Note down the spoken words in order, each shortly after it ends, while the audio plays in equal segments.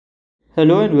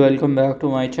Hello and welcome back to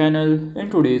my channel. In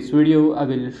today's video I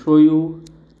will show you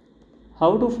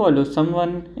how to follow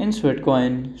someone in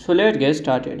Sweatcoin. So let's get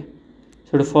started.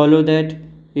 So to follow that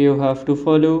you have to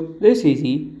follow these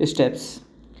easy steps.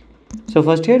 So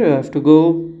first here you have to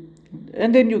go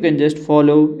and then you can just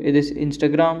follow this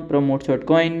Instagram promote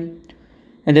Sweatcoin,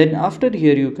 and then after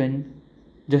here you can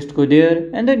just go there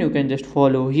and then you can just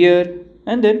follow here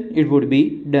and then it would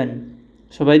be done.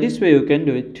 So by this way you can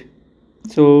do it.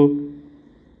 So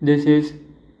this is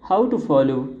how to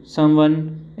follow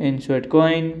someone in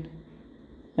Sweatcoin,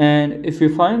 and if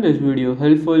you find this video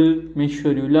helpful, make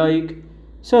sure you like,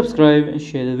 subscribe and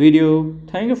share the video.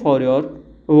 Thank you for your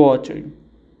watching.